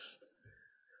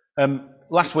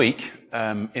Last week,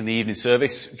 in the evening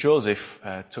service, Joseph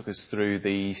took us through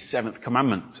the seventh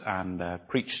commandment and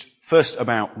preached first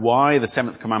about why the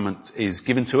seventh commandment is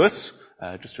given to us.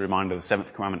 Just a reminder, the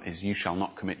seventh commandment is, "You shall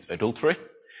not commit adultery."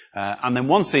 And then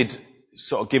once he'd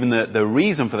sort of given the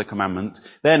reason for the commandment,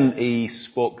 then he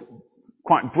spoke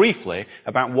quite briefly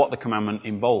about what the commandment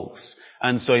involves.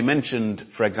 And so he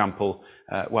mentioned, for example,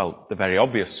 the very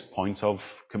obvious point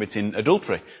of committing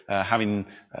adultery, having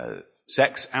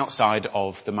sex outside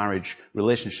of the marriage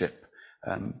relationship.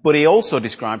 But he also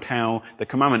described how the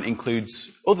commandment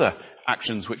includes other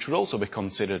actions which would also be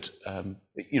considered,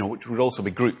 which would also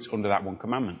be grouped under that one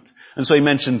commandment. And so he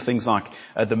mentioned things like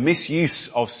the misuse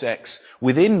of sex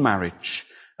within marriage,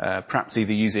 perhaps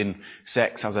either using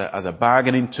sex as a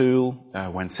bargaining tool,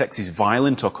 when sex is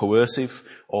violent or coercive,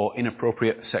 or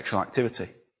inappropriate sexual activity.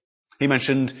 He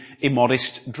mentioned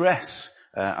immodest dress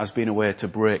as being a way to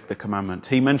break the commandment.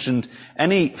 He mentioned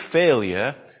any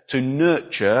failure to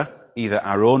nurture either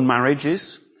our own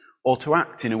marriages or to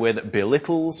act in a way that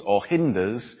belittles or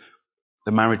hinders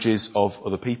the marriages of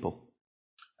other people.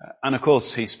 And of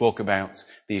course, he spoke about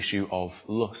the issue of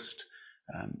lust,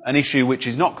 an issue which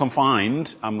is not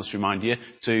confined, I must remind you,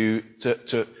 to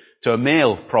a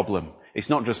male problem. It's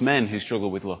not just men who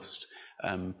struggle with lust.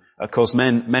 Of course,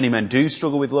 many men do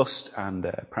struggle with lust, and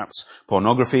perhaps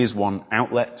pornography is one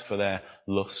outlet for their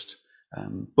lust.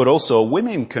 But also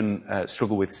women can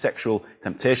struggle with sexual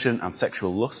temptation and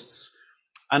sexual lusts.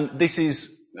 And this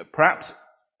is perhaps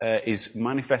is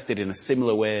manifested in a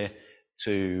similar way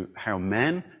to how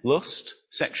men lust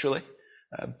sexually,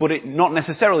 but not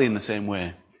necessarily in the same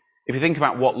way. If you think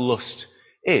about what lust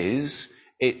is,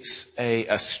 it's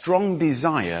a strong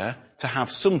desire to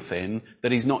have something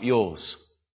that is not yours.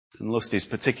 And lust is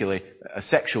particularly a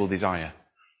sexual desire.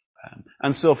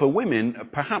 And so for women,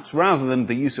 perhaps rather than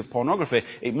the use of pornography,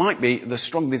 it might be the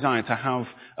strong desire to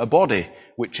have a body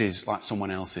which is like someone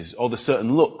else's, or the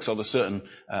certain looks, or the certain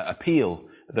appeal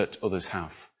that others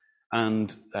have.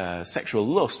 And sexual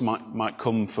lust might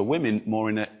come for women more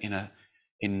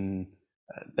in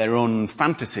their own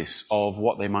fantasies of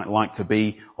what they might like to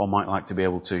be or might like to be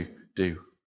able to do.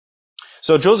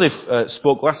 So Joseph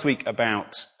spoke last week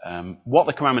about what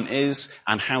the commandment is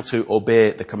and how to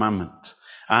obey the commandment.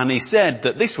 And he said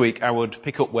that this week I would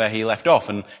pick up where he left off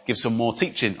and give some more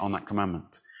teaching on that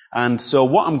commandment. And so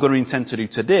what I'm going to intend to do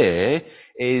today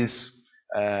is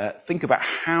think about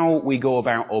how we go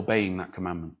about obeying that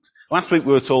commandment. Last week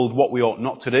we were told what we ought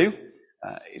not to do.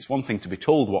 It's one thing to be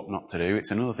told what not to do.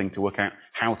 It's another thing to work out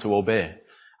how to obey.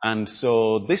 And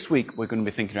so this week we're going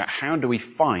to be thinking about how do we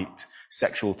fight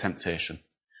sexual temptation.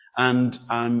 And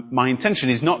my intention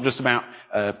is not just about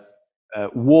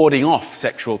warding off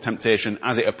sexual temptation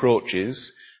as it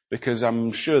approaches, because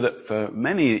I'm sure that for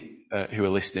many who are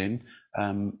listening,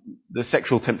 the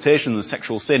sexual temptation, the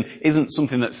sexual sin isn't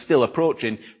something that's still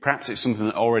approaching. Perhaps it's something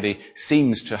that already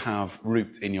seems to have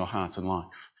root in your heart and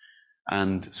life.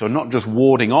 And so not just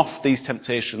warding off these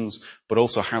temptations, but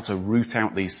also how to root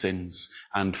out these sins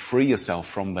and free yourself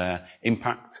from their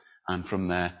impact and from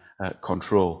their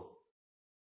control.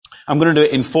 I'm going to do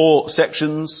it in 4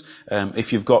 sections.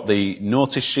 If you've got the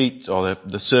notice sheet or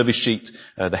the service sheet,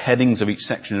 the headings of each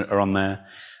section are on there.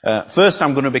 First,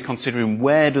 I'm going to be considering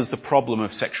where does the problem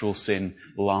of sexual sin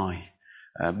lie.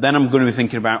 Then I'm going to be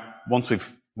thinking about, once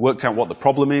we've worked out what the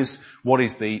problem is, what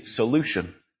is the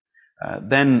solution.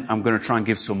 Then I'm going to try and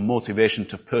give some motivation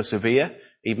to persevere,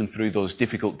 even through those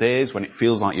difficult days when it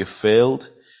feels like you've failed.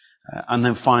 And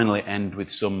then finally end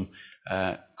with some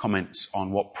comments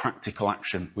on what practical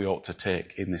action we ought to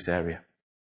take in this area.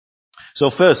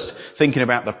 So first, thinking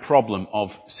about the problem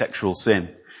of sexual sin.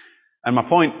 And my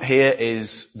point here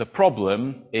is the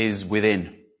problem is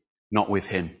within, not with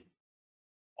him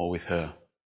or with her.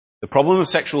 The problem of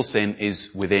sexual sin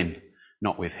is within,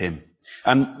 not with him.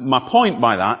 And my point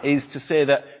by that is to say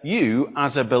that you,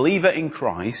 as a believer in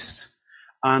Christ,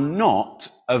 are not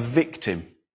a victim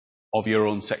of your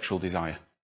own sexual desire.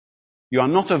 You are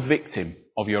not a victim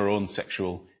of your own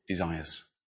sexual desires.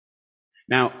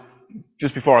 Now,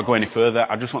 just before I go any further,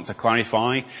 I just want to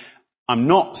clarify, I'm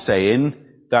not saying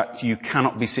that you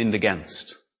cannot be sinned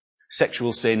against.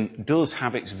 Sexual sin does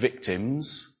have its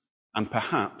victims, and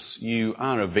perhaps you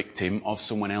are a victim of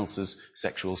someone else's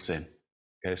sexual sin.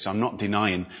 Okay, so I'm not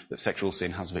denying that sexual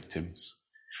sin has victims.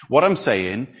 What I'm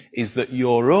saying is that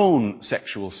your own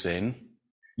sexual sin,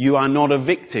 you are not a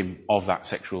victim of that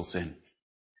sexual sin.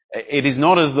 It is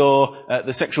not as though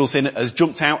the sexual sin has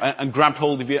jumped out and grabbed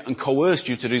hold of you and coerced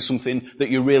you to do something that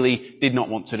you really did not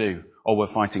want to do or were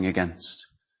fighting against.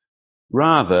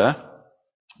 Rather,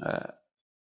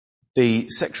 the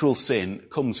sexual sin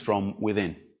comes from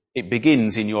within. It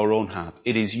begins in your own heart.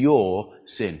 It is your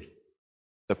sin.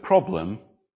 The problem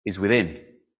is within,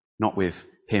 not with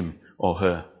him or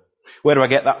her. Where do I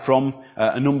get that from?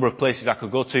 A number of places I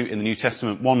could go to in the New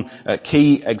Testament. One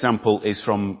key example is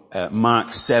from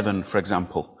Mark 7, for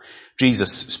example.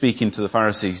 Jesus speaking to the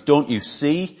Pharisees, "Don't you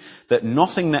see that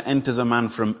nothing that enters a man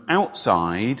from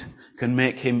outside can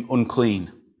make him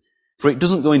unclean? For it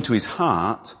doesn't go into his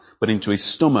heart, but into his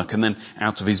stomach and then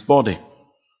out of his body.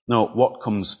 No, what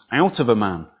comes out of a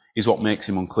man is what makes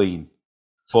him unclean.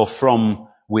 For from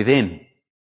within,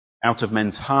 out of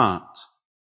men's heart,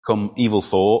 come evil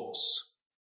thoughts,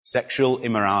 sexual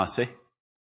immorality,"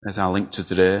 there's our link to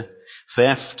today,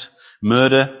 "theft,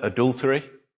 murder, adultery,"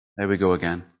 there we go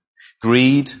again,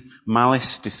 "greed,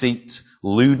 malice, deceit,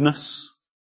 lewdness,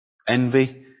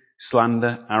 envy,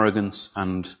 slander, arrogance,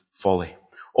 and folly.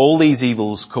 All these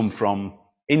evils come from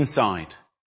inside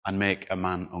and make a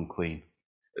man unclean."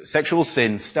 Sexual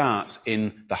sin starts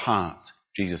in the heart,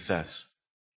 Jesus says.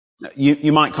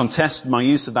 You might contest my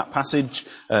use of that passage,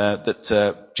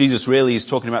 that Jesus really is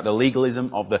talking about the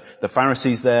legalism of the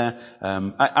Pharisees there.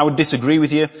 I would disagree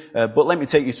with you, but let me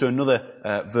take you to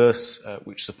another verse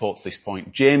which supports this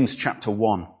point. James chapter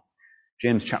 1.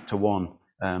 James chapter 1.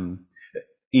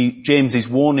 James is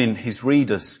warning his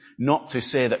readers not to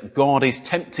say that God is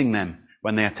tempting them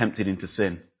when they are tempted into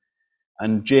sin.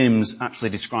 And James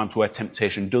actually describes where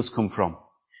temptation does come from.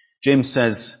 James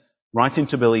says, writing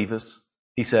to believers,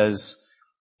 he says,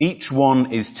 "Each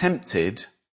one is tempted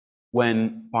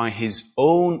when by his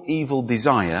own evil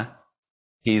desire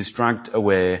he is dragged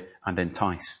away and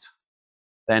enticed.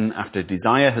 Then after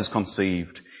desire has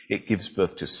conceived, it gives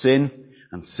birth to sin,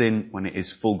 and sin, when it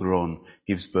is full grown,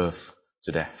 gives birth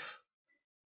to death."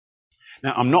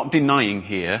 Now, I'm not denying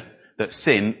here that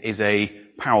sin is a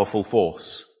powerful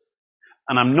force.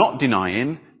 And I'm not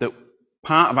denying that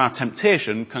part of our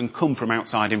temptation can come from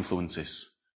outside influences.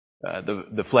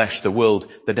 The flesh, the world,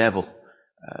 the devil.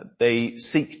 They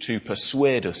seek to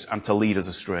persuade us and to lead us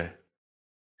astray.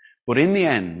 But in the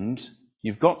end,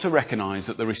 you've got to recognise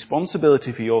that the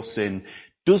responsibility for your sin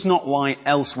does not lie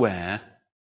elsewhere.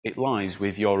 It lies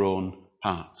with your own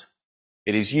heart.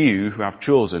 It is you who have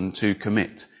chosen to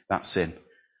commit that sin.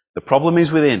 The problem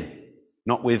is within,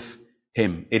 not with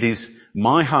him. It is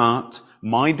my heart,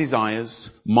 my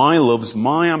desires, my loves,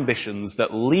 my ambitions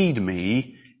that lead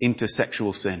me into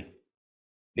sexual sin.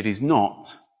 It is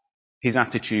not his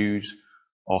attitude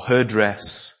or her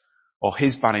dress or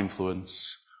his bad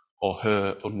influence or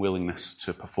her unwillingness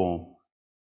to perform.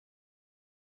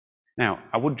 Now,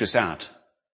 I would just add,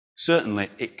 certainly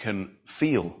it can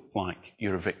feel like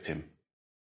you're a victim.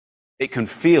 It can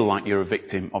feel like you're a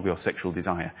victim of your sexual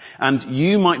desire. And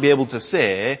you might be able to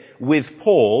say, with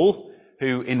Paul,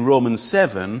 who in Romans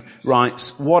 7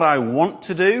 writes, "What I want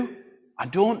to do, I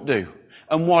don't do.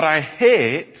 And what I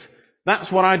hate,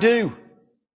 that's what I do."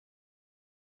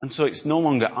 And so it's no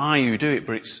longer I who do it,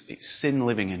 but it's sin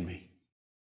living in me.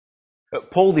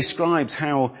 Paul describes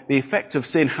how the effect of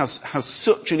sin has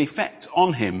such an effect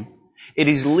on him, it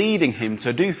is leading him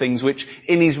to do things which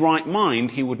in his right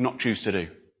mind he would not choose to do.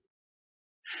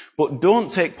 But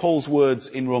don't take Paul's words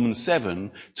in Romans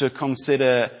 7 to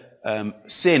consider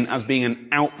sin as being an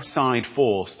outside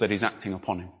force that is acting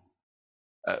upon him.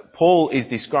 Paul is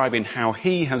describing how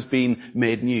he has been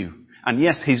made new. And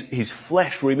yes, his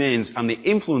flesh remains and the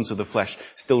influence of the flesh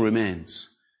still remains.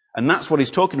 And that's what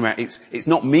he's talking about. It's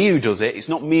not me who does it. It's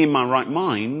not me in my right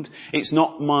mind. It's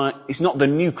not the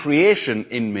new creation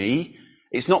in me.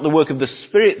 It's not the work of the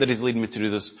Spirit that is leading me to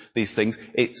do these things.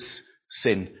 It's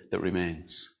sin that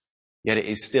remains. Yet it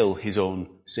is still his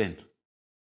own sin.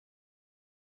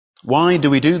 Why do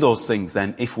we do those things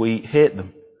then if we hate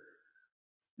them?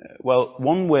 Well,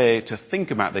 one way to think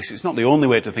about this, it's not the only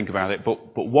way to think about it,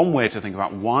 but one way to think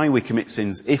about why we commit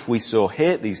sins if we so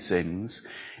hate these sins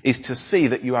is to see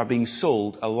that you are being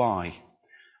sold a lie.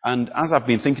 And as I've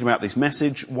been thinking about this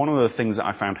message, one of the things that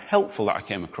I found helpful that I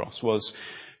came across was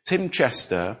Tim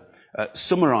Chester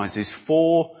summarises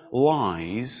 4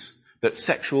 lies that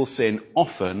sexual sin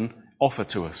often offer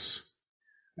to us.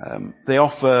 They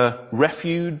offer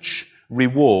refuge,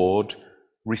 reward,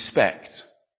 respect,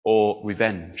 or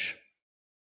revenge.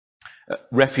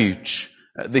 Refuge.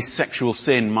 This sexual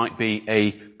sin might be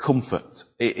a comfort.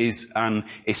 It is an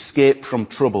escape from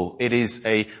trouble. It is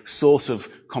a source of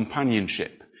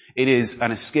companionship. It is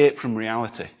an escape from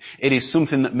reality. It is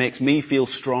something that makes me feel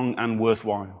strong and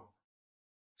worthwhile.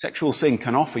 Sexual sin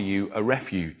can offer you a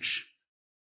refuge.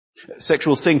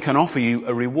 Sexual sin can offer you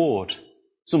a reward.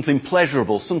 Something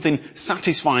pleasurable, something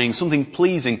satisfying, something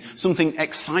pleasing, something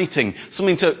exciting,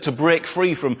 something to break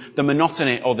free from the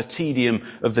monotony or the tedium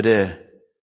of the day.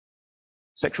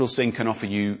 Sexual sin can offer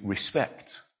you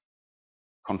respect,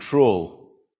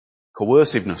 control,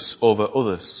 coerciveness over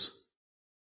others.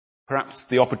 Perhaps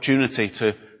the opportunity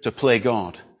to play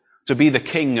God, to be the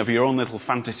king of your own little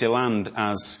fantasy land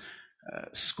as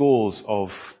scores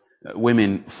of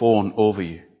women fawn over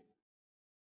you.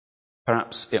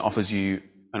 Perhaps it offers you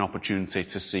an opportunity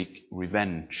to seek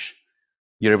revenge.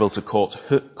 You're able to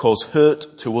cause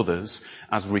hurt to others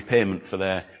as repayment for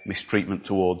their mistreatment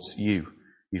towards you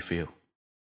feel.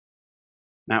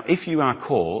 Now, if you are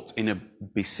caught in a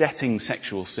besetting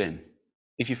sexual sin,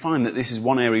 if you find that this is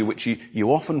one area which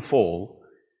you often fall,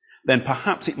 then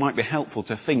perhaps it might be helpful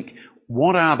to think,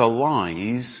 what are the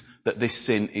lies that this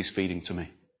sin is feeding to me?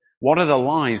 What are the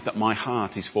lies that my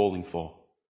heart is falling for?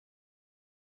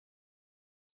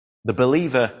 The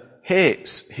believer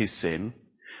hates his sin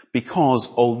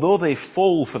because although they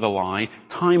fall for the lie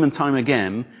time and time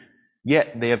again,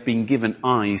 yet they have been given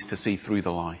eyes to see through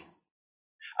the lie.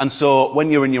 And so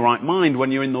when you're in your right mind,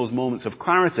 when you're in those moments of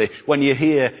clarity, when you're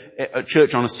here at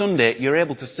church on a Sunday, you're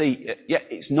able to see,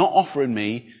 it's not offering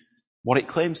me what it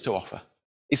claims to offer.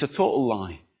 It's a total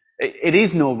lie. It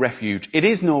is no refuge. It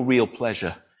is no real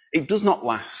pleasure. It does not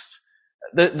last.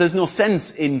 There's no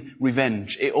sense in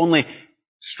revenge. It only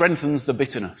strengthens the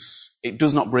bitterness. It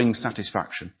does not bring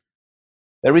satisfaction.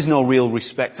 There is no real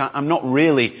respect. I'm not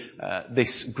really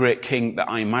this great king that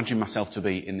I imagine myself to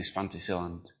be in this fantasy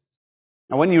land.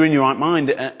 Now, when you're in your right mind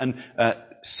and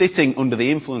sitting under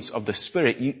the influence of the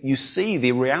Spirit, you see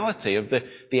the reality of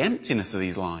the emptiness of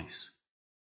these lies.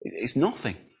 It's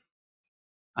nothing.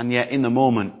 And yet, in the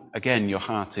moment, again, your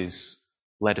heart is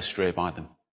led astray by them.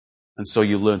 And so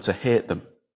you learn to hate them.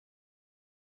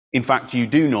 In fact, you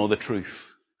do know the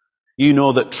truth. You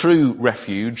know that true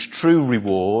refuge, true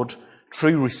reward,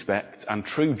 true respect, and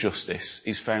true justice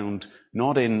is found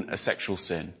not in a sexual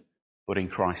sin, but in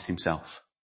Christ himself.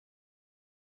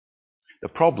 The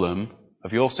problem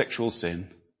of your sexual sin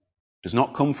does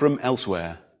not come from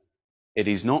elsewhere. It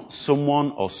is not someone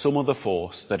or some other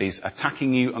force that is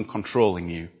attacking you and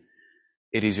controlling you.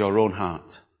 It is your own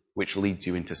heart which leads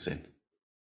you into sin.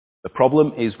 The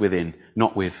problem is within,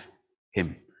 not with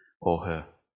him or her.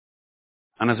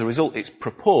 And as a result, it's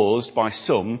proposed by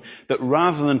some that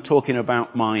rather than talking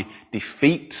about my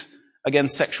defeat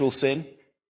against sexual sin,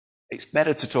 it's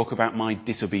better to talk about my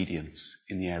disobedience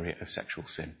in the area of sexual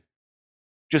sin.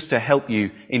 Just to help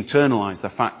you internalize the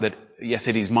fact that, yes,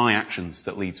 it is my actions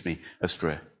that leads me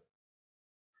astray.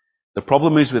 The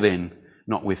problem is within,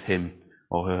 not with him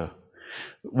or her.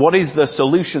 What is the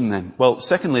solution then? Well,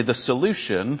 secondly, the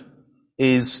solution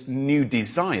is new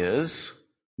desires,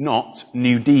 not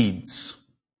new deeds.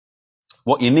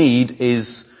 What you need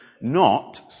is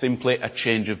not simply a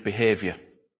change of behaviour.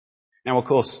 Now, of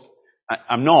course,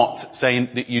 I'm not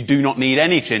saying that you do not need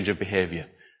any change of behaviour.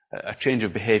 A change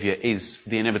of behaviour is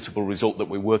the inevitable result that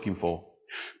we're working for.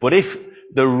 But if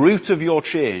the root of your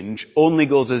change only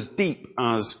goes as deep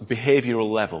as behavioural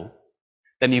level,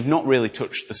 then you've not really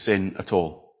touched the sin at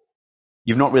all.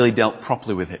 You've not really dealt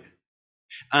properly with it.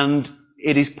 And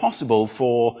it is possible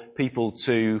for people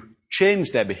to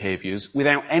change their behaviours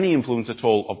without any influence at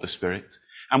all of the Spirit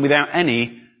and without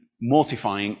any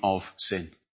mortifying of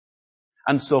sin.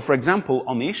 And so, for example,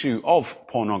 on the issue of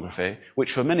pornography,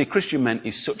 which for many Christian men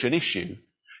is such an issue,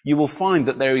 you will find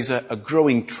that there is a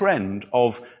growing trend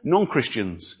of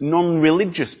non-Christians,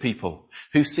 non-religious people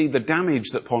who see the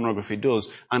damage that pornography does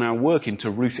and are working to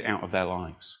root it out of their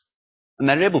lives. And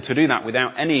they're able to do that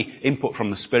without any input from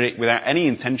the Spirit, without any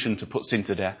intention to put sin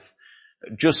to death,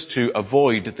 just to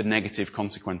avoid the negative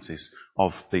consequences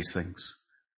of these things.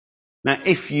 Now,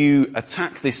 if you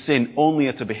attack this sin only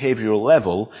at a behavioural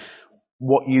level,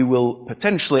 what you will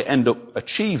potentially end up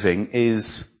achieving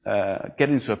is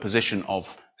getting to a position of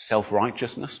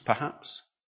self-righteousness, perhaps.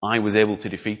 I was able to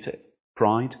defeat it.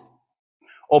 Pride.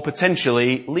 Or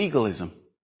potentially legalism.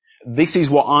 This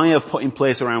is what I have put in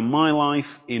place around my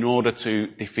life in order to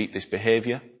defeat this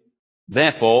behaviour.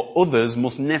 Therefore, others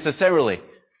must necessarily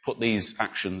put these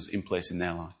actions in place in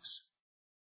their lives.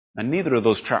 And neither of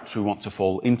those traps we want to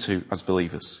fall into as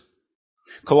believers.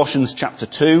 Colossians chapter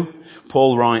 2,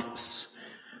 Paul writes,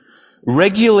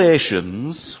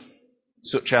 regulations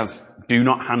such as do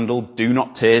not handle, do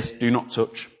not taste, do not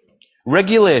touch,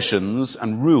 regulations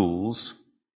and rules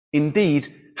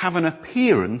indeed have an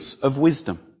appearance of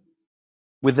wisdom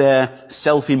with their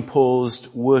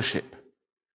self-imposed worship,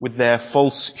 with their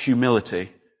false humility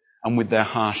and with their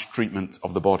harsh treatment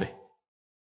of the body.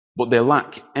 But they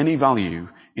lack any value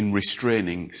in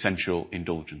restraining sensual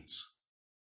indulgence.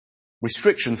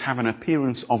 Restrictions have an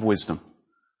appearance of wisdom.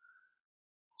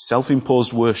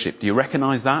 Self-imposed worship. Do you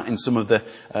recognise that in some of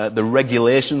the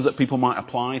regulations that people might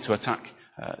apply to attack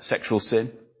sexual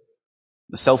sin?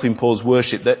 The self-imposed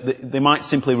worship, that they might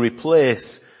simply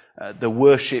replace the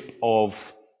worship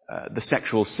of the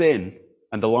sexual sin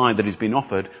and the lie that is being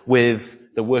offered with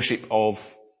the worship of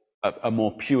a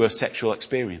more pure sexual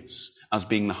experience as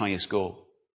being the highest goal.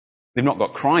 They've not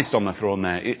got Christ on the throne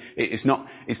there. It's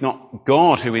not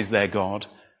God who is their God.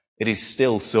 It is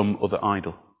still some other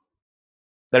idol.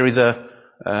 There is a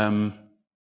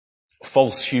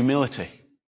false humility.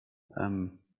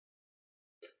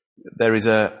 There is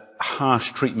a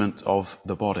harsh treatment of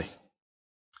the body.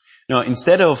 Now,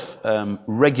 instead of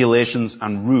regulations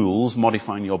and rules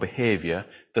modifying your behaviour,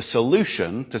 the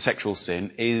solution to sexual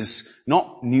sin is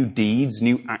not new deeds,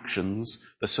 new actions.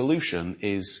 The solution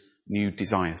is new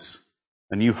desires,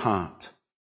 a new heart.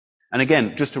 And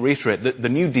again, just to reiterate, the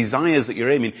new desires that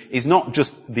you're aiming is not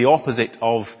just the opposite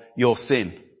of your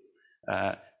sin.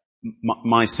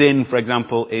 My sin, for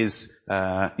example,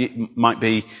 might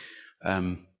be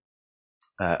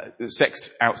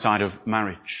sex outside of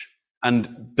marriage.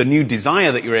 And the new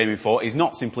desire that you're aiming for is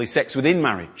not simply sex within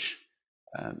marriage.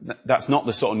 That's not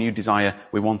the sort of new desire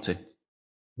we're wanting.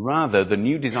 Rather, the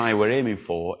new desire we're aiming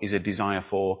for is a desire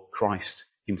for Christ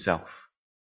himself.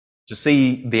 To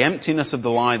see the emptiness of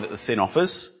the lie that the sin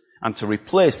offers and to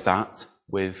replace that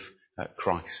with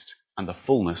Christ and the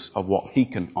fullness of what he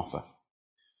can offer.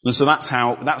 And so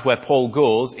that's where Paul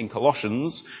goes in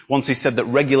Colossians. Once he said that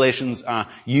regulations are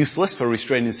useless for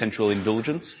restraining sensual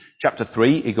indulgence. Chapter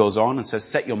 3, he goes on and says,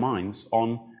 set your minds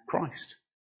on Christ.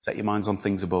 Set your minds on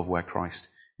things above where Christ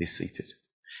is seated.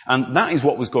 And that is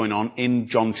what was going on in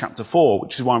John chapter 4,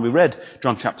 which is why we read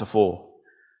John chapter 4.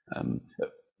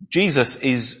 Jesus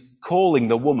is calling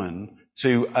the woman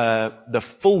to the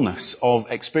fullness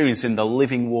of experiencing the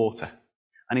living water.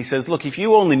 And he says, look, if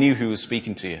you only knew who was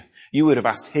speaking to you, you would have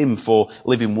asked him for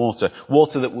living water.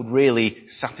 Water that would really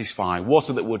satisfy.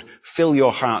 Water that would fill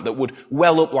your heart, that would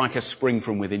well up like a spring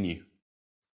from within you.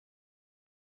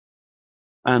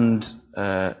 And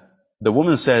the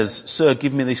woman says, sir,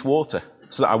 give me this water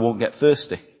so that I won't get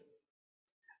thirsty.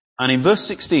 And in verse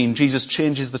 16, Jesus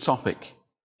changes the topic,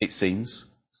 it seems.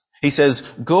 He says,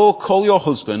 go call your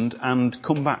husband and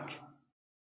come back.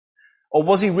 Or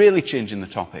was he really changing the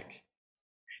topic?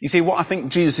 You see, what I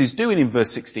think Jesus is doing in verse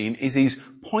 16 is he's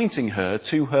pointing her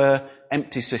to her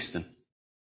empty cistern.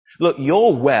 Look,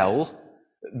 your well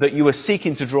that you were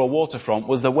seeking to draw water from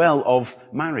was the well of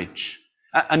marriage.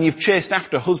 And you've chased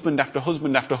after husband after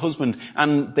husband after husband,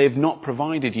 and they've not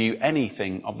provided you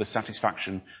anything of the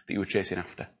satisfaction that you were chasing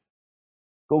after.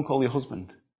 Go and call your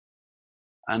husband.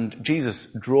 And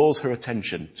Jesus draws her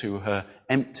attention to her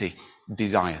empty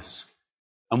desires.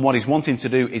 And what he's wanting to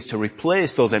do is to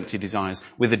replace those empty desires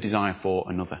with a desire for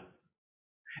another.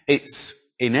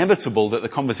 It's inevitable that the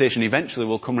conversation eventually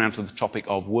will come around to the topic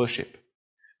of worship.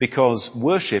 Because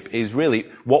worship is really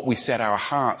what we set our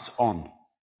hearts on.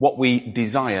 What we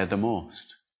desire the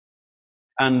most.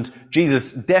 And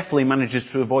Jesus definitely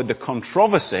manages to avoid the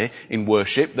controversy in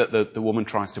worship that the woman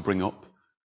tries to bring up.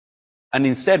 And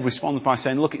instead responds by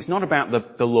saying, look, it's not about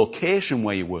the location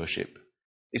where you worship.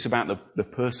 It's about the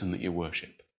person that you worship.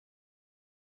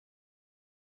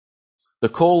 The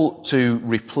call to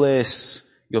replace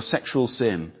your sexual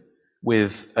sin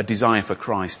with a desire for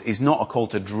Christ is not a call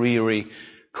to dreary,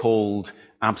 cold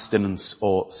abstinence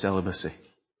or celibacy.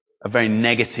 A very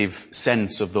negative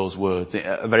sense of those words.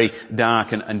 A very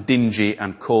dark and dingy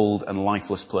and cold and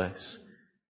lifeless place.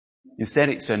 Instead,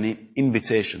 it's an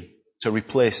invitation to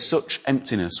replace such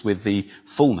emptiness with the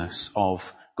fullness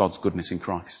of God's goodness in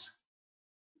Christ.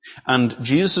 And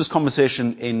Jesus'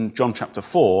 conversation in John chapter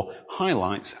 4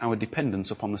 highlights our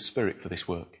dependence upon the Spirit for this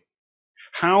work.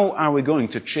 How are we going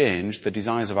to change the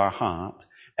desires of our heart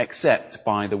except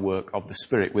by the work of the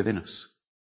Spirit within us?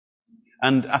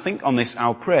 And I think on this,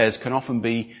 our prayers can often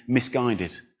be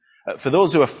misguided. For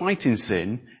those who are fighting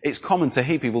sin, it's common to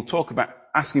hear people talk about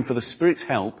asking for the Spirit's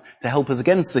help to help us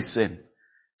against this sin.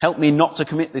 Help me not to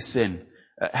commit this sin.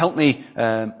 Help me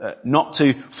not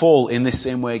to fall in this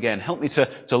same way again. Help me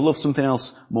to love something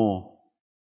else more.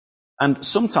 And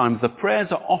sometimes the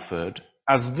prayers are offered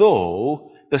as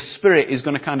though the Spirit is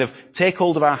going to kind of take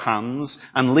hold of our hands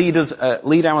and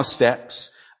lead our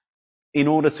steps in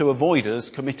order to avoid us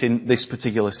committing this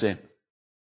particular sin.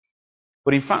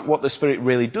 But in fact, what the Spirit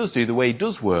really does do, the way He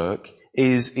does work,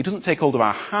 is He doesn't take hold of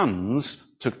our hands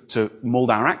to mould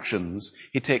our actions.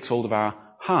 He takes hold of our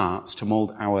hearts to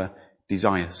mould our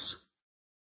desires.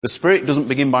 The Spirit doesn't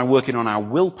begin by working on our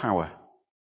willpower.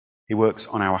 He works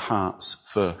on our hearts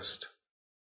first.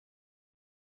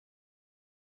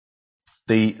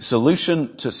 The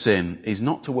solution to sin is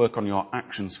not to work on your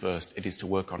actions first, it is to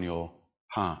work on your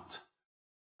heart.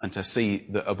 And to see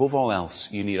that above all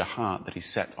else, you need a heart that is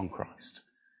set on Christ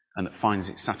and that finds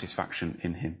its satisfaction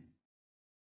in Him.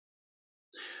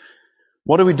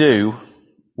 What do we do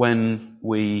when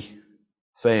we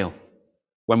fail?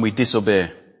 When we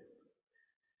disobey?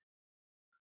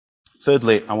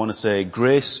 Thirdly, I want to say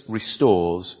grace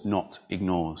restores, not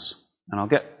ignores. And I'll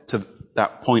get to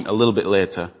that point a little bit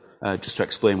later, just to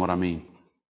explain what I mean.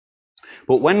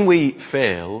 But when we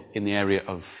fail in the area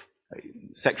of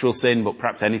sexual sin, but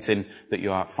perhaps any sin that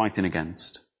you are fighting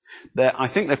against, I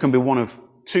think there can be one of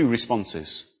two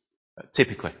responses,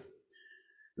 typically.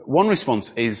 One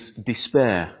response is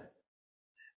despair.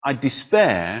 I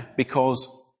despair because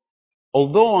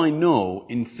although I know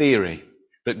in theory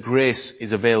that grace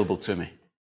is available to me,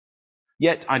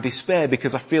 yet I despair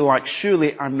because I feel like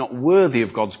surely I'm not worthy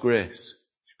of God's grace.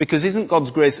 Because isn't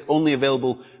God's grace only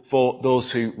available for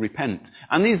those who repent?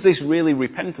 And is this really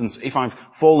repentance if I've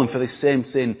fallen for this same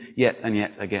sin yet and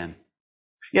yet again?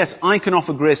 Yes, I can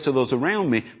offer grace to those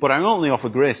around me, but I only offer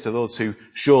grace to those who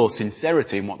show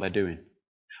sincerity in what they're doing.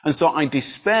 And so I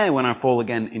despair when I fall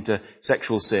again into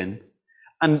sexual sin.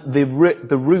 And the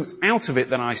route out of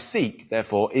it that I seek,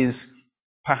 therefore, is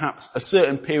perhaps a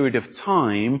certain period of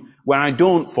time where I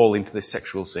don't fall into this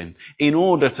sexual sin in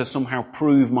order to somehow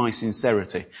prove my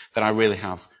sincerity that I really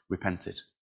have repented.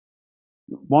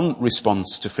 One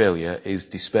response to failure is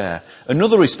despair.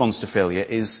 Another response to failure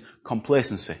is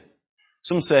complacency.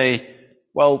 Some say,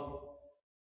 well,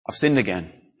 I've sinned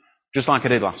again, just like I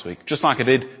did last week, just like I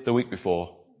did the week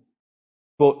before.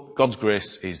 But God's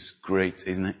grace is great,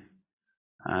 isn't it?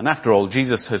 And after all,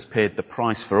 Jesus has paid the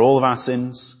price for all of our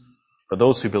sins. For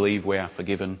those who believe, we are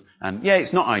forgiven. And yeah,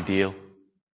 it's not ideal,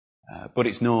 but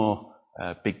it's no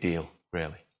big deal,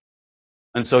 really.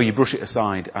 And so you brush it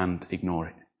aside and ignore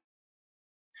it.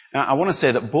 Now, I want to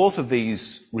say that both of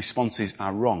these responses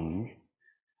are wrong.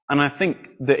 And I think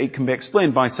that it can be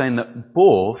explained by saying that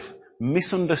both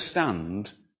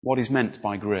misunderstand what is meant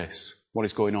by grace, what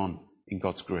is going on in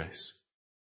God's grace.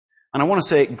 And I want to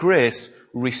say grace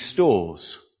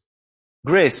restores.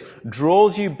 Grace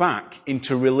draws you back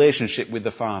into relationship with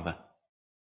the Father.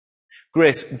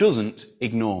 Grace doesn't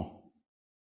ignore.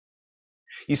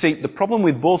 You see, the problem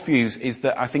with both views is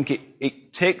that I think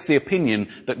it takes the opinion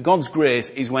that God's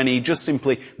grace is when He just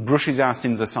simply brushes our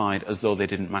sins aside as though they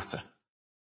didn't matter.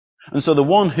 And so the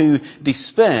one who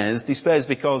despairs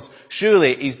because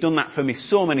surely He's done that for me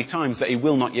so many times that He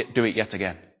will not yet do it yet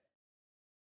again.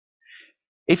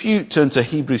 If you turn to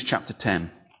Hebrews chapter 10,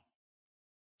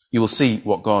 you will see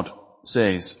what God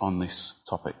says on this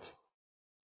topic.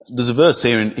 There's a verse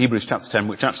here in Hebrews chapter 10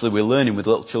 which actually we're learning with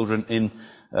little children in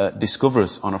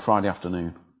Discoverers on a Friday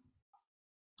afternoon.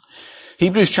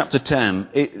 Hebrews chapter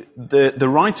 10, the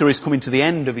writer is coming to the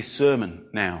end of his sermon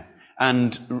now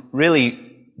and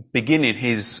really beginning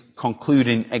his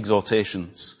concluding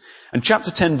exhortations. And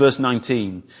chapter 10 verse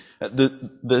 19,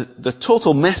 the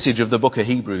total message of the book of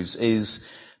Hebrews is,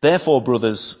 therefore,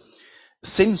 brothers,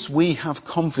 since we have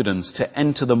confidence to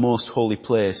enter the most holy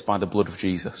place by the blood of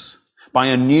Jesus, by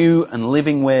a new and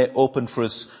living way opened for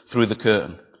us through the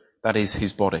curtain, that is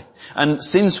His body, and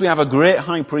since we have a great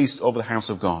high priest over the house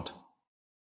of God,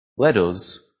 let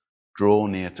us draw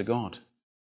near to God.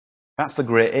 That's the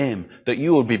great aim, that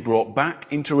you will be brought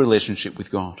back into relationship with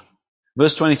God.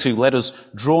 Verse 22, let us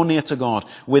draw near to God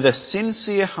with a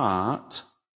sincere heart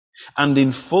and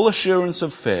in full assurance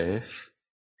of faith,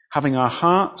 having our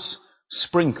hearts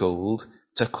sprinkled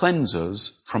to cleanse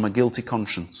us from a guilty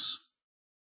conscience.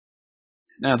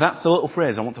 Now that's the little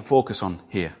phrase I want to focus on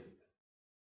here.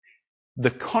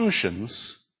 The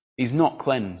conscience is not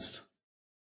cleansed.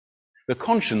 The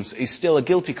conscience is still a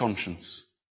guilty conscience.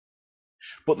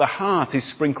 But the heart is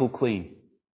sprinkled clean.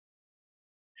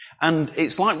 And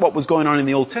it's like what was going on in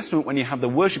the Old Testament when you had the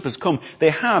worshippers come. They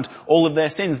had all of their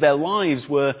sins. Their lives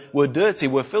were dirty,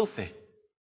 were filthy.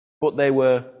 But they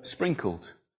were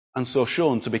sprinkled and so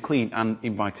shown to be clean and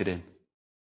invited in.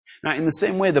 Now, in the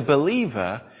same way, the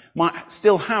believer might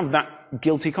still have that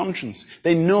guilty conscience.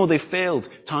 They know they failed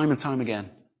time and time again.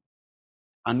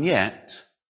 And yet,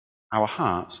 our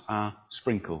hearts are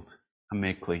sprinkled and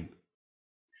made clean.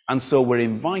 And so we're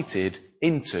invited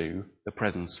into the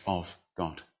presence of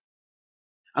God.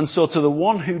 And so to the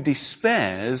one who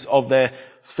despairs of their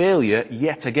failure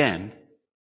yet again,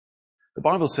 the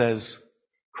Bible says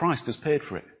Christ has paid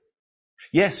for it.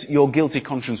 Yes, your guilty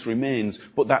conscience remains,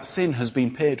 but that sin has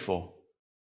been paid for.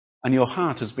 And your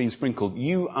heart has been sprinkled.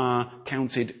 You are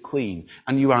counted clean.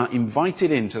 And you are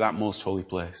invited into that most holy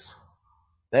place.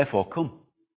 Therefore, come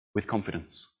with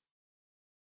confidence.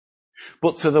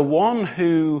 But to the one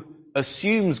who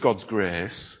assumes God's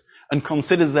grace and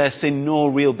considers their sin no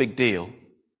real big deal,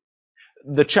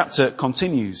 the chapter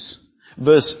continues.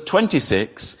 Verse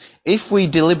 26, if we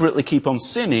deliberately keep on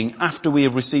sinning after we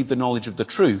have received the knowledge of the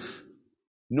truth,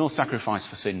 no sacrifice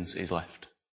for sins is left.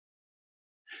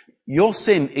 Your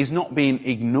sin is not being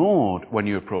ignored when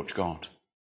you approach God.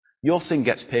 Your sin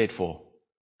gets paid for.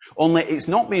 Only it's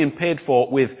not being paid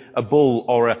for with a bull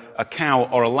or a cow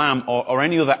or a lamb or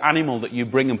any other animal that you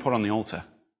bring and put on the altar.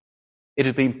 It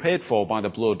has been paid for by the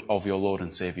blood of your Lord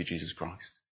and Saviour Jesus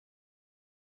Christ.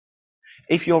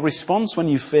 If your response when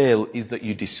you fail is that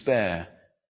you despair,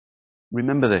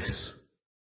 remember this.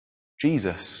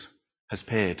 Jesus has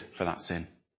paid for that sin.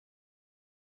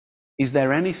 Is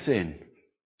there any sin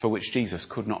for which Jesus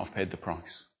could not have paid the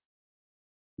price?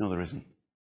 No, there isn't.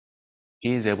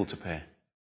 He is able to pay.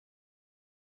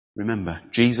 Remember,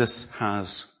 Jesus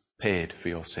has paid for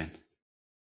your sin.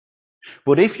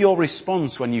 But if your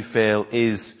response when you fail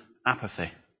is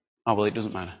apathy, oh well, it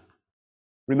doesn't matter.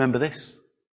 Remember this,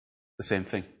 the same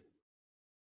thing.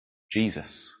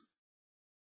 Jesus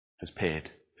has paid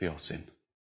for your sin.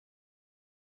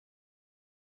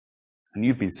 And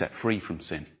you've been set free from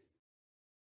sin.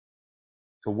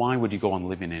 So why would you go on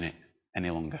living in it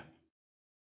any longer?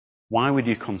 Why would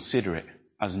you consider it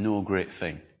as no great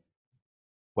thing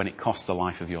when it cost the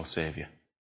life of your Saviour?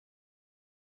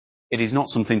 It is not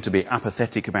something to be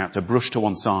apathetic about, to brush to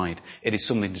one side. It is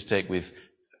something to take with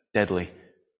deadly,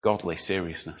 godly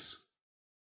seriousness.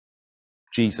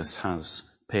 Jesus has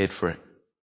paid for it.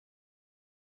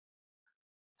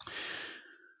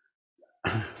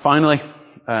 Finally,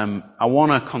 I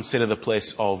want to consider the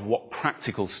place of what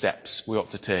practical steps we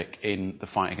ought to take in the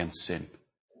fight against sin.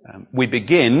 We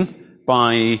begin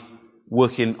by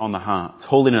working on the heart.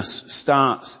 Holiness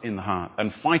starts in the heart,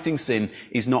 and fighting sin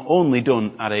is not only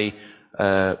done at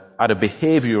a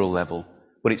behavioural level,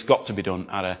 but it's got to be done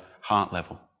at a heart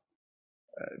level.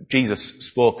 Jesus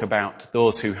spoke about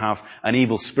those who have an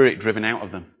evil spirit driven out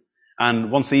of them,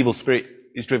 and once the evil spirit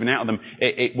is driven out of them,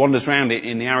 it wanders around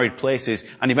in the arid places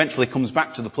and eventually comes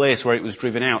back to the place where it was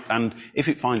driven out. And if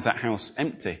it finds that house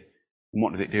empty, then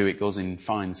what does it do? It goes in and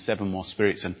finds 7 more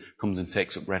spirits and comes and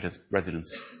takes up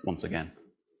residence once again.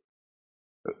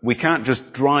 We can't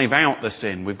just drive out the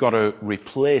sin. We've got to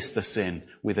replace the sin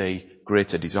with a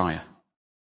greater desire.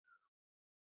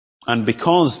 And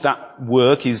because that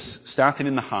work is starting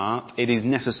in the heart, it is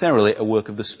necessarily a work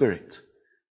of the Spirit.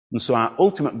 And so our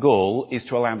ultimate goal is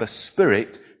to allow the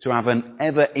Spirit to have an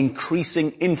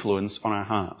ever-increasing influence on our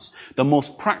hearts. The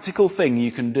most practical thing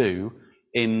you can do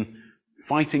in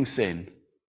fighting sin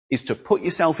is to put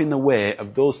yourself in the way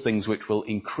of those things which will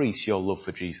increase your love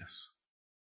for Jesus.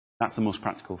 That's the most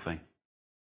practical thing.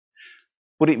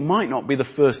 But it might not be the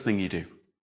first thing you do.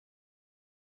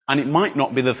 And it might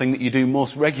not be the thing that you do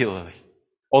most regularly,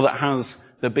 or that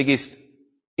has the biggest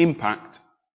impact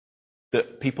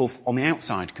that people on the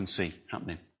outside can see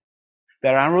happening.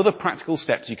 There are other practical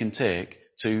steps you can take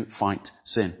to fight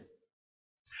sin.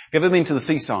 Have you ever been to the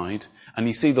seaside and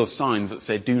you see those signs that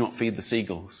say, do not feed the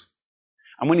seagulls?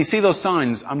 And when you see those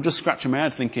signs, I'm just scratching my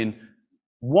head thinking,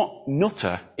 what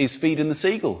nutter is feeding the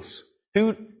seagulls?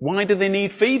 Why do they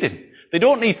need feeding? They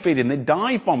don't need feeding. They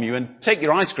dive bomb you and take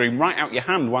your ice cream right out your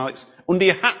hand while it's under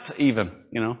your hat even,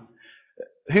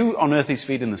 Who on earth is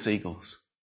feeding the seagulls?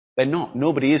 They're not.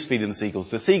 Nobody is feeding the seagulls.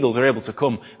 The seagulls are able to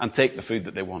come and take the food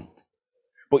that they want.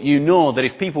 But you know that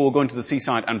if people were going to the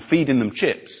seaside and feeding them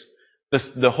chips,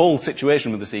 the whole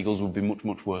situation with the seagulls would be much,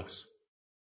 much worse.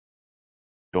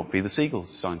 Don't feed the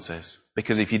seagulls, the sign says.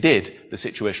 Because if you did, the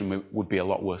situation would be a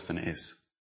lot worse than it is.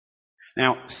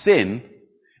 Now, sin,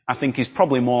 I think, is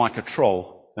probably more like a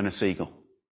troll than a seagull.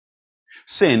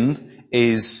 Sin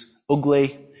is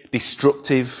ugly,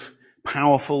 destructive,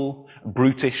 powerful,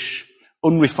 brutish,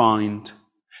 unrefined.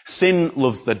 Sin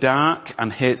loves the dark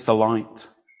and hates the light.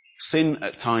 Sin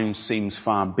at times seems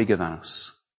far bigger than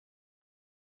us.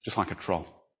 Just like a troll.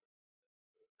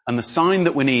 And the sign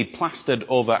that we need plastered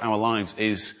over our lives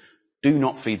is, do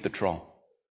not feed the troll.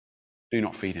 Do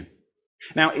not feed him.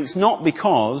 Now, it's not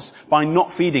because by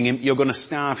not feeding him, you're going to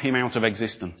starve him out of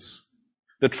existence.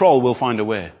 The troll will find a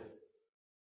way.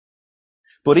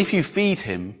 But if you feed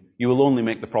him, you will only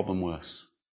make the problem worse.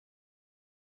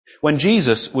 When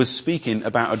Jesus was speaking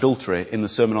about adultery in the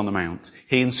Sermon on the Mount,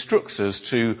 he instructs us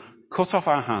to cut off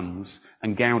our hands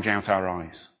and gouge out our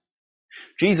eyes.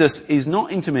 Jesus is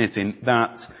not intimating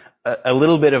that a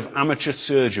little bit of amateur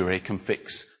surgery can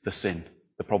fix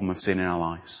the problem of sin in our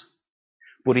lives.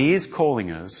 But he is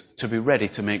calling us to be ready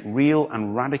to make real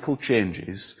and radical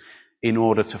changes in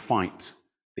order to fight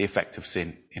the effect of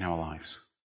sin in our lives.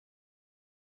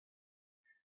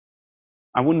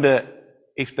 I wonder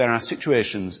if there are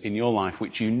situations in your life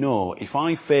which you know, if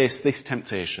I face this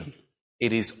temptation,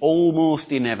 it is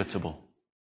almost inevitable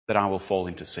that I will fall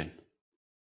into sin.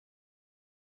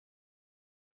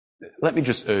 Let me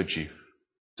just urge you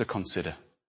to consider.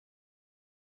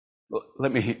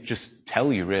 Let me just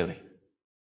tell you, really.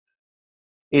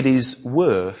 It is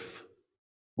worth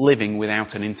living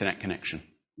without an internet connection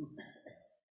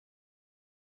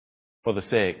for the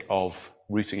sake of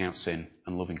rooting out sin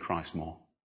and loving Christ more.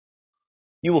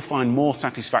 You will find more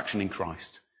satisfaction in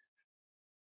Christ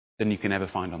than you can ever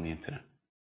find on the internet.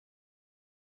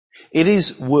 It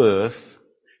is worth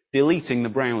deleting the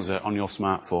browser on your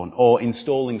smartphone or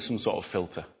installing some sort of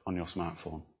filter on your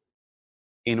smartphone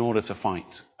in order to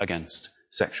fight against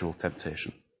sexual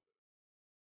temptation.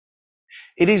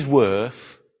 It is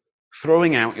worth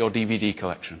throwing out your DVD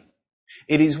collection.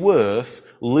 It is worth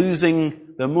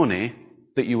losing the money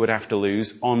that you would have to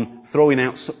lose on throwing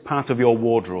out part of your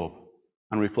wardrobe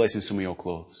and replacing some of your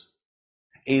clothes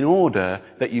in order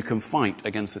that you can fight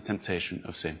against the temptation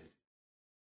of sin.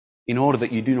 In order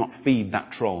that you do not feed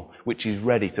that troll which is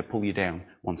ready to pull you down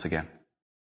once again.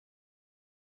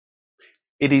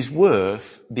 It is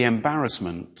worth the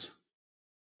embarrassment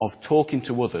of talking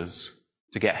to others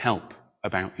to get help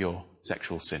about your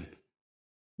sexual sin.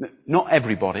 Not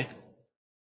everybody,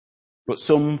 but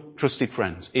some trusted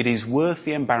friends. It is worth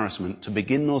the embarrassment to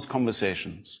begin those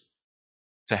conversations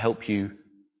to help you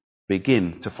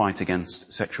begin to fight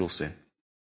against sexual sin.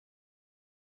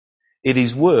 It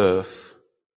is worth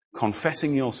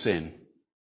confessing your sin,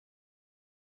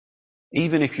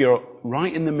 even if you're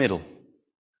right in the middle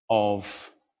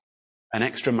of an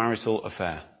extramarital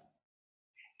affair.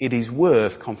 It is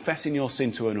worth confessing your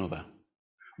sin to another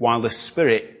while the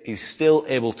Spirit is still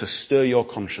able to stir your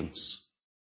conscience,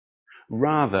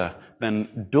 rather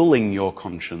than dulling your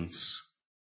conscience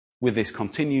with this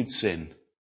continued sin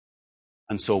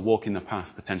and so walking the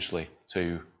path potentially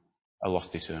to a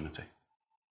lost eternity.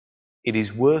 It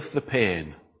is worth the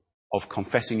pain of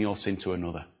confessing your sin to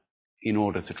another in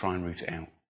order to try and root it out.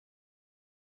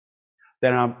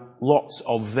 There are lots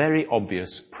of very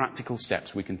obvious practical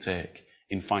steps we can take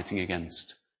in fighting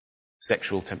against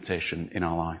sexual temptation in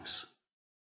our lives.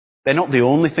 They're not the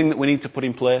only thing that we need to put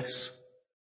in place,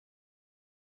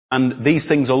 and these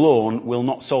things alone will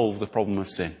not solve the problem of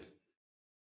sin.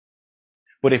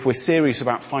 But if we're serious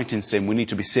about fighting sin, we need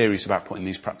to be serious about putting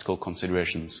these practical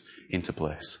considerations into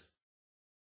place.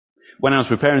 When I was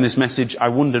preparing this message, I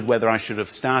wondered whether I should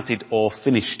have started or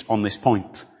finished on this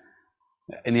point.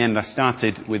 In the end, I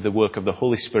started with the work of the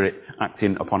Holy Spirit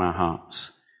acting upon our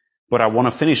hearts. But I want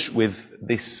to finish with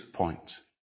this point.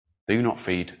 Do not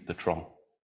feed the troll.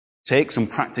 Take some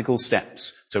practical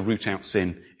steps to root out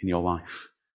sin in your life.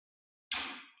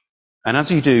 And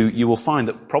as you do, you will find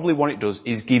that probably what it does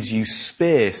is gives you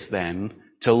space then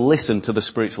to listen to the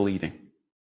Spirit's leading.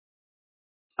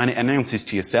 And it announces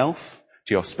to yourself,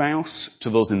 to your spouse,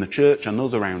 to those in the church and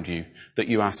those around you, that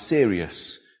you are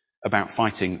serious about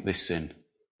fighting this sin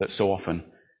that so often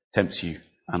tempts you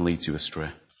and leads you astray.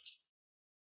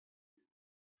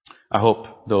 I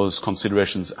hope those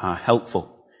considerations are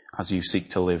helpful as you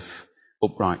seek to live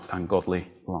upright and godly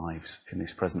lives in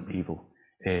this present evil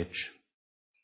age.